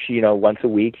drawer. She, once a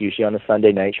week, usually on a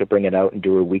Sunday night, she'll bring it out and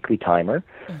do her weekly timer.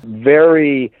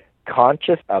 Very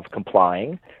conscious of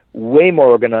complying. Way more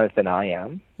organized than I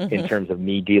am in terms of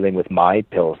me dealing with my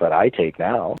pills that I take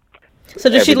now. So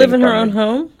does she live in her own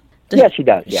home? Yeah, she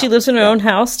does. Yeah. She lives in her own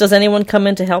house. Does anyone come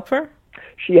in to help her?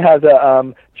 She has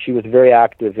she was very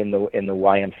active in the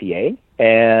YMCA,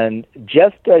 and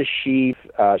just as she's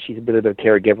a bit of a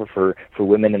caregiver for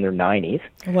women in their 90s.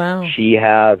 Wow. She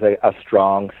has a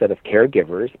strong set of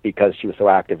caregivers because she was so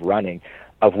active running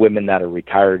of women that are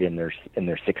retired in their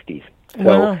 60s. So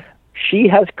wow. She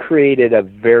has created a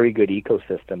very good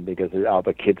ecosystem because all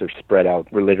the kids are spread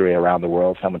out literally around the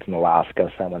world. Someone's in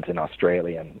Alaska, someone's in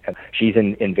Australia, and she's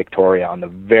in Victoria on the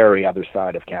very other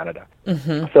side of Canada.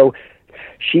 So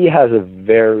she has a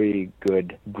very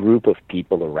good group of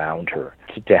people around her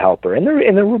to help her. And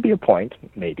there will be a point,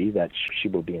 maybe, that she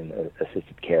will be in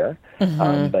assisted care.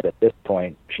 But at this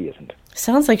point, she isn't.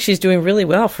 Sounds like she's doing really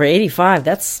well for 85.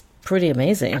 That's pretty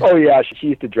amazing. Oh, yeah. She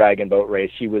used to dragon boat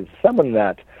race. She was someone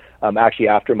that... actually,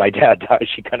 after my dad died,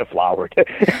 she kind of flowered.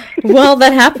 Well,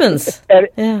 that happens.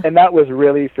 And that was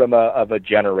really from a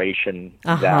generation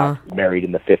that married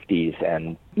in the 50s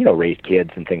and, raised kids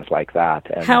and things like that.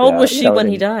 And, how old was she when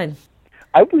he died?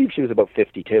 I believe she was about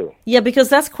 52. Yeah, because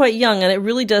that's quite young, and it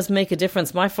really does make a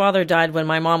difference. My father died when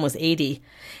my mom was 80,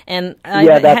 and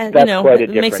that's quite a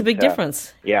it makes a big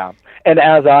difference. Yeah. And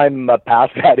as I'm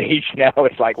past that age now,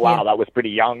 it's like, wow, that was pretty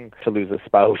young to lose a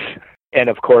spouse. And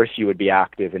of course, you would be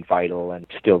active and vital and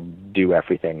still do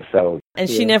everything. So. And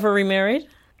she never remarried?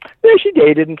 Yeah, she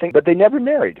dated and things, but they never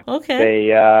married. Okay.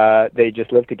 They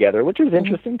just lived together, which was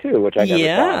interesting too, which I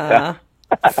never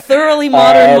thought. Thoroughly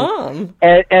modern mom.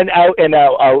 And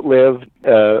outlived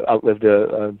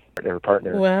her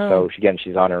partner. Wow. So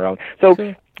she's on her own. So.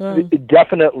 Cool. Wow.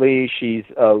 Definitely, she's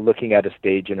looking at a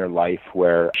stage in her life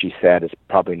where she said it's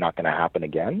probably not going to happen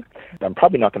again. I'm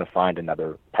probably not going to find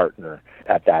another partner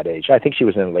at that age. I think she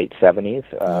was in her late 70s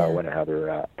when her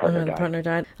other partner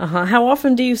died. How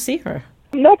often do you see her?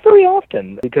 Not very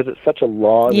often, because it's such a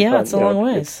long... it's a long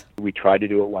ways. We try to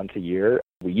do it once a year.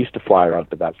 We used to fly her out,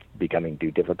 but that's becoming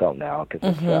too difficult now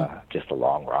because it's just a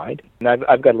long ride. And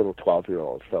I've got a little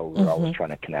 12-year-old, so we're always trying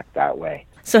to connect that way.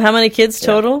 So how many kids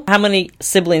total? How many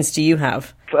siblings do you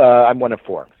have? I'm one of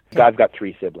 4. Okay. I've got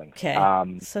 3 siblings. Okay.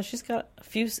 So she's got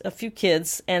a few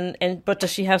kids, but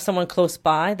does she have someone close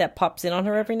by that pops in on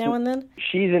her every now and then?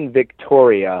 She's in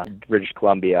Victoria, British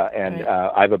Columbia, and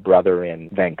I have a brother in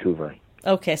Vancouver.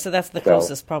 Okay, so that's the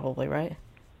closest probably, right?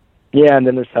 Yeah, and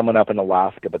then there's someone up in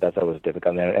Alaska, but that's always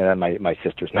difficult. And then my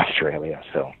sister's in Australia,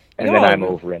 so. And then I'm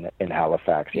over in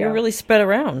Halifax. You're really spread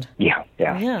around. Yeah.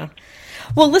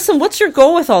 Well, listen, what's your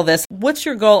goal with all this? What's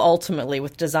your goal ultimately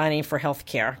with designing for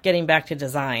healthcare, getting back to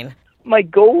design? My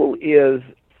goal is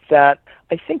that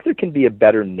I think there can be a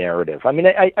better narrative. I mean,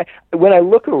 I when I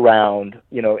look around,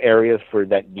 areas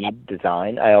that need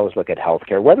design, I always look at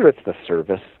healthcare, whether it's the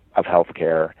service of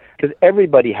healthcare, because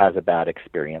everybody has a bad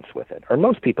experience with it, or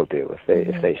most people do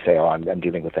if they say, "Oh, I'm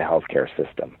dealing with the healthcare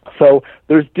system." So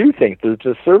there's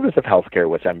a service of healthcare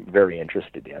which I'm very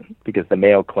interested in, because the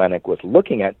Mayo Clinic was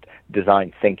looking at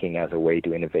design thinking as a way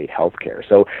to innovate healthcare.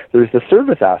 So there's the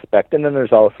service aspect, and then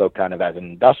there's also kind of, as an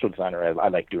industrial designer, I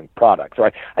like doing products. So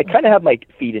I kind of have my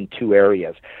feet in 2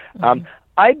 areas.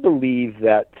 I believe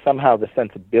that somehow the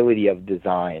sensibility of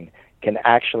design can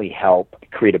actually help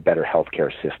create a better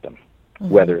healthcare system,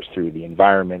 whether it's through the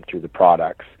environment, through the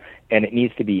products, and it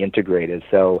needs to be integrated.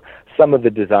 So some of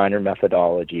the designer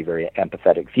methodology, very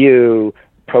empathetic view,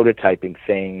 prototyping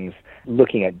things,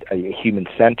 looking at a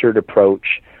human-centered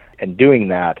approach, and doing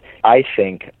that, I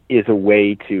think, is a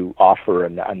way to offer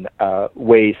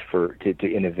ways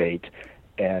to innovate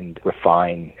and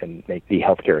refine and make the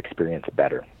healthcare experience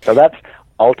better. So that's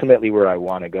ultimately where I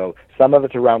want to go. Some of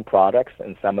it's around products,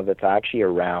 and some of it's actually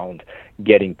around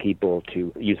getting people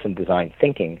to use some design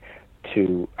thinking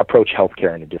to approach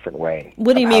healthcare in a different way.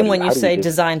 What do you mean when you say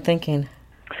design thinking?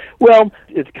 Well,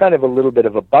 it's kind of a little bit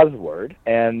of a buzzword,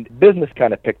 and business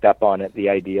kind of picked up on it, the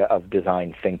idea of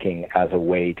design thinking as a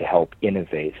way to help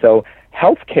innovate. So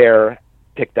healthcare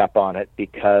picked up on it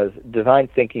because design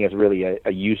thinking is really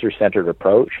a user-centered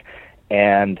approach,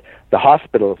 and the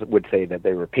hospitals would say that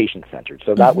they were patient-centered.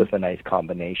 So that was a nice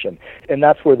combination. And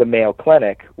that's where the Mayo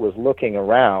Clinic was looking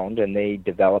around, and they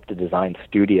developed a design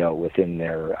studio within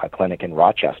their clinic in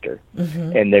Rochester.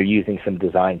 And they're using some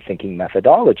design thinking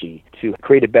methodology to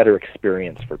create a better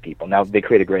experience for people. Now, they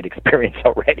create a great experience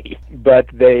already, but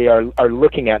they are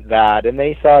looking at that, and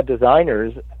they saw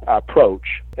designers'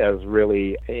 approach as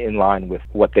really in line with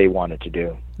what they wanted to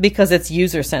do. Because it's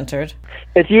user-centered.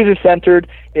 It's user-centered.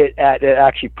 It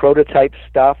actually prototypes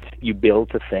stuff. You build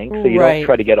to think. So you don't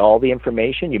try to get all the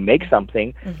information. You make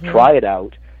something, try it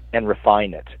out, and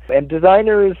refine it. And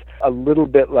designers, a little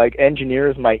bit like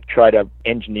engineers might try to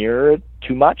engineer it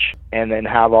too much and then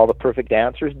have all the perfect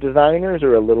answers. Designers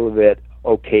are a little bit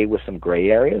okay with some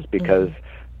gray areas because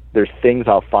there's things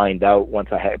I'll find out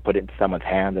once I put it into someone's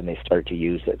hand and they start to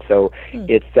use it. So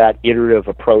it's that iterative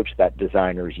approach that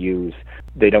designers use.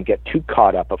 They don't get too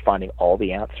caught up of finding all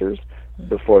the answers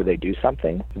before they do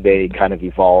something. They kind of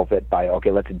evolve it by,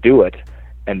 okay, let's do it,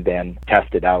 and then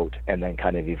test it out, and then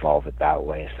kind of evolve it that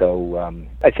way. So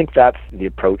I think that's the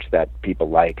approach that people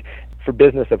like. For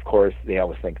business, of course, they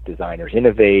always think designers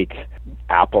innovate.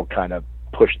 Apple kind of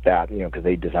pushed that, because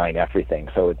they design everything.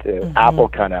 So Apple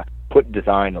kind of put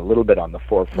design a little bit on the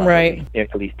forefront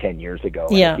at least 10 years ago.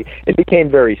 Yeah. It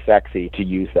became very sexy to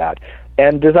use that.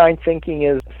 And design thinking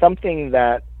is something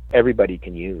that everybody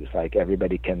can use. Like,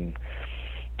 everybody can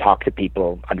talk to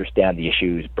people, understand the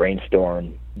issues,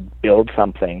 brainstorm, build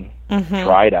something,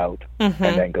 try it out, and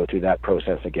then go through that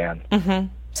process again.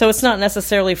 So it's not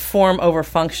necessarily form over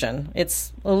function.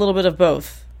 It's a little bit of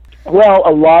both. Well,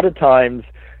 a lot of times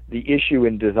the issue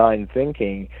in design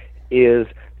thinking is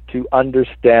to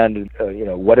understand,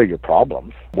 what are your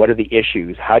problems? What are the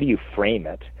issues? How do you frame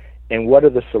it? And what are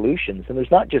the solutions? And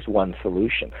there's not just one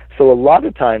solution. So a lot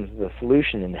of times the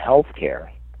solution in healthcare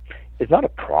is not a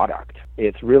product.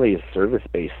 It's really a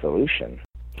service-based solution.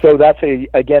 So that's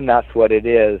what it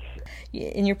is.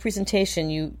 In your presentation,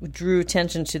 you drew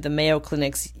attention to the Mayo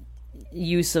Clinic's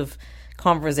use of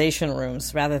conversation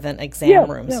rooms rather than exam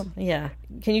rooms. Yeah.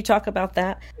 Can you talk about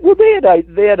that? Well,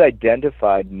 they had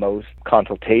identified most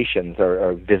consultations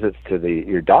or visits to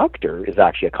your doctor is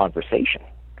actually a conversation.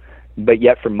 But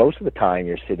yet, for most of the time,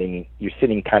 you're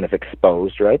sitting kind of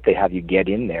exposed, right? They have you get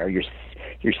in there.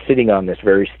 You're sitting on this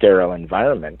very sterile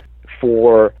environment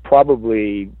for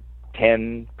probably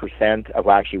 10% of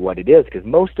actually what it is, because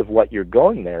most of what you're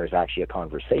going there is actually a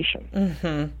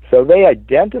conversation. So they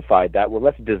identified that, well,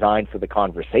 let's design for the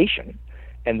conversation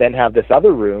and then have this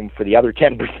other room for the other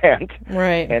 10%.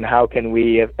 Right. And how can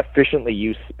we efficiently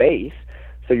use space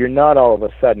so you're not all of a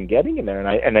sudden getting in there.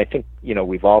 And I think,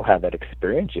 we've all had that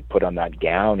experience. You put on that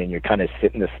gown and you're kind of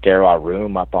sitting in the sterile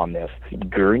room up on this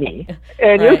gurney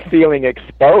and you're feeling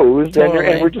exposed. Totally.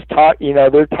 And we're just talking,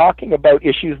 they're talking about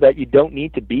issues that you don't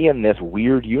need to be in this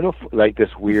weird uniform, like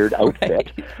this weird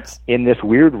outfit in this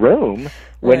weird room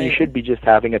when you should be just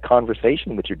having a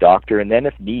conversation with your doctor. And then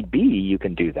if need be, you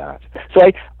can do that. So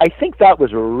I think that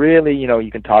was a really,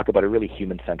 you can talk about a really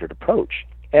human-centered approach.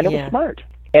 And it was smart.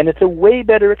 And it's a way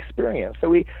better experience. So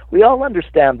we all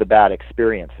understand the bad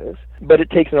experiences, but it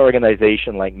takes an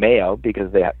organization like Mayo,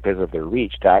 because of their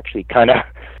reach, to actually kind of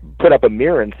put up a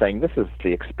mirror and saying, this is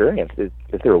the experience. Is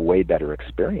there a way better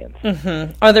experience?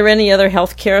 Are there any other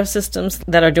healthcare systems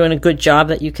that are doing a good job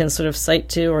that you can sort of cite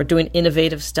to, or doing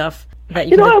innovative stuff? That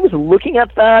I was looking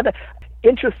at that.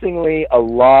 Interestingly, a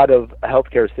lot of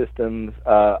healthcare systems,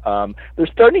 they're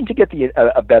starting to get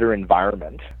a better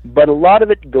environment, but a lot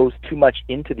of it goes too much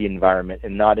into the environment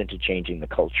and not into changing the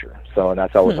culture. And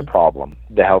that's always a problem,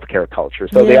 the healthcare culture.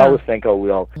 So they always think,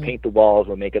 we'll paint the walls,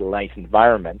 we'll make it a nice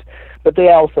environment, but they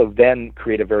also then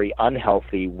create a very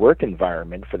unhealthy work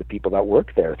environment for the people that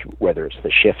work there, whether it's the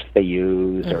shifts they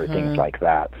use or things like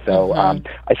that. So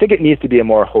I think it needs to be a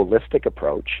more holistic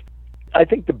approach. I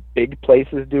think the big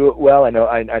places do it well. I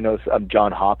know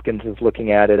John Hopkins is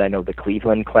looking at it. I know the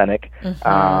Cleveland Clinic is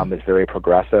very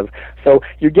progressive. So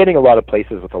you're getting a lot of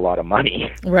places with a lot of money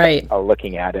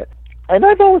looking at it. And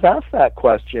I've always asked that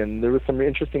question. There was some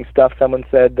interesting stuff. Someone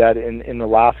said that in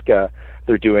Alaska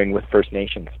they're doing with First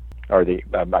Nations, or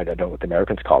I don't know what the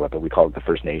Americans call it, but we call it the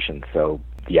First Nations, so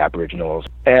the Aboriginals.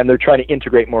 And they're trying to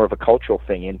integrate more of a cultural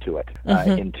thing into it,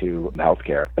 into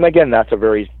healthcare. And again, that's a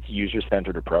very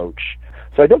user-centered approach.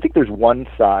 So I don't think there's one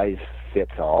size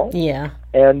fits all. Yeah.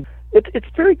 And it's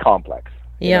very complex.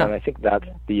 Yeah. And I think that's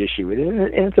the issue.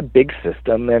 And it's a big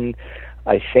system, and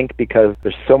I think because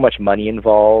there's so much money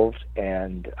involved,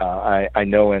 and I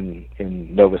know in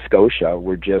Nova Scotia,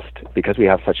 we're just, because we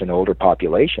have such an older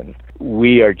population,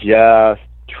 we are just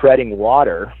treading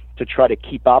water to try to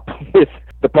keep up with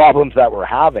the problems that we're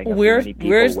having. We're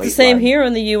the same here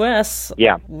in the U.S.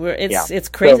 Yeah. It's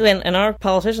crazy, and our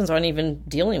politicians aren't even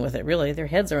dealing with it, really. Their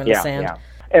heads are in the sand. Yeah.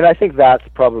 And I think that's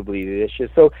probably the issue.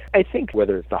 So I think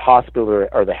whether it's the hospital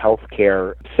or the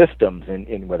healthcare systems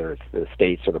in whether it's the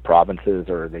states or the provinces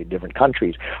or the different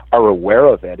countries are aware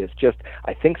of it. It's just,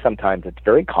 I think sometimes it's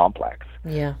very complex.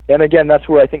 Yeah. And again, that's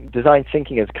where I think design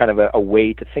thinking is kind of a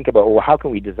way to think about, well, how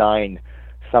can we design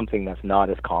something that's not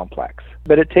as complex?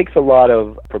 But it takes a lot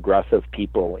of progressive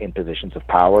people in positions of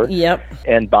power. Yep.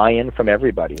 And buy-in from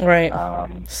everybody. Right.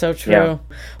 So true. Yeah.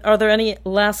 Are there any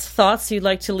last thoughts you'd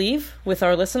like to leave with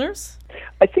our listeners?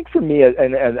 I think for me,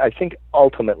 and I think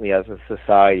ultimately as a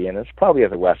society, and it's probably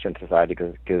as a Western society,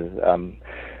 because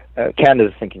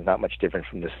Canada's thinking is not much different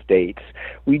from the States,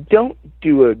 we don't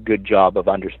do a good job of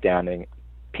understanding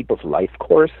people's life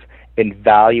course and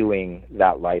valuing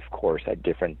that life course at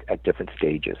different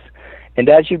stages. And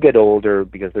as you get older,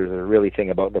 because there's a really thing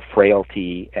about the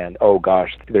frailty and, oh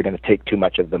gosh, they're going to take too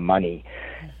much of the money.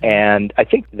 And I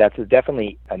think that's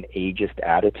definitely an ageist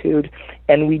attitude.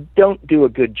 And we don't do a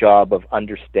good job of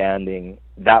understanding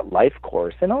that life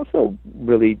course and also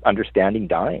really understanding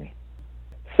dying.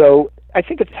 So I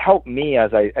think it's helped me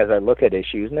as I look at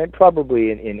issues, and it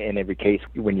probably in every case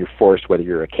when you're forced, whether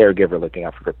you're a caregiver looking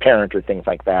after a parent or things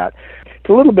like that, it's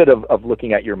a little bit of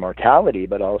looking at your mortality,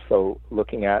 but also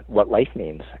looking at what life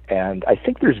means. And I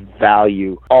think there's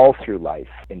value all through life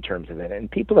in terms of it, and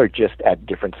people are just at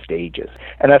different stages.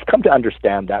 And I've come to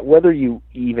understand that whether you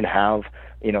even have,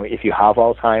 if you have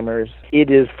Alzheimer's, it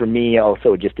is for me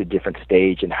also just a different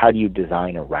stage, and how do you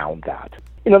design around that?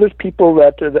 There's people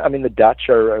that, the Dutch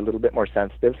are a little bit more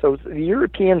sensitive, so the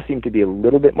Europeans seem to be a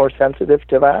little bit more sensitive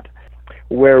to that,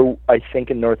 where I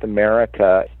think in North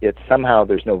America, it's somehow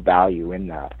there's no value in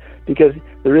that, because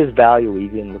there is value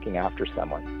even in looking after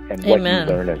someone and what you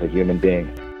learn as a human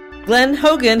being. Glenn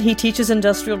Hogan, he teaches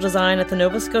industrial design at the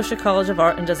Nova Scotia College of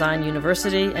Art and Design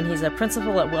University, and he's a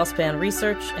principal at WellSpan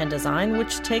Research and Design,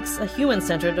 which takes a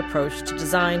human-centered approach to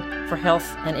design for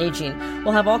health and aging.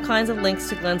 We'll have all kinds of links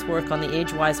to Glenn's work on the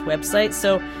AgeWise website,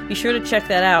 so be sure to check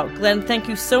that out. Glenn, thank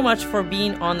you so much for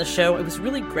being on the show. It was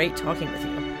really great talking with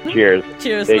you. Cheers.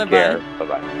 Cheers. Take Bye-bye. care.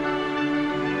 Bye-bye.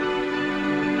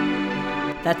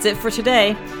 That's it for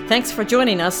today. Thanks for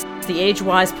joining us. The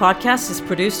AgeWise podcast is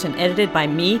produced and edited by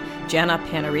me, Jana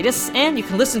Panaritis, and you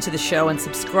can listen to the show and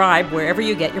subscribe wherever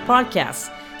you get your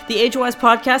podcasts. The AgeWise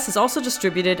podcast is also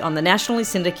distributed on the nationally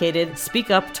syndicated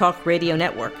Speak Up Talk Radio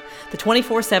Network, the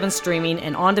 24/7 streaming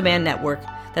and on-demand network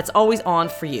that's always on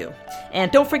for you.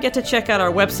 And don't forget to check out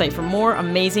our website for more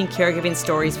amazing caregiving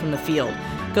stories from the field.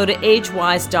 Go to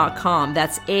agewise.com,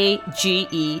 that's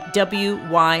AGEWYZ,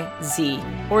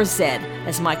 or Z,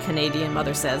 as my Canadian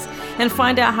mother says, and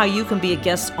find out how you can be a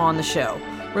guest on the show.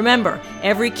 Remember,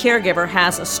 every caregiver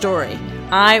has a story.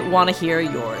 I want to hear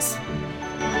yours.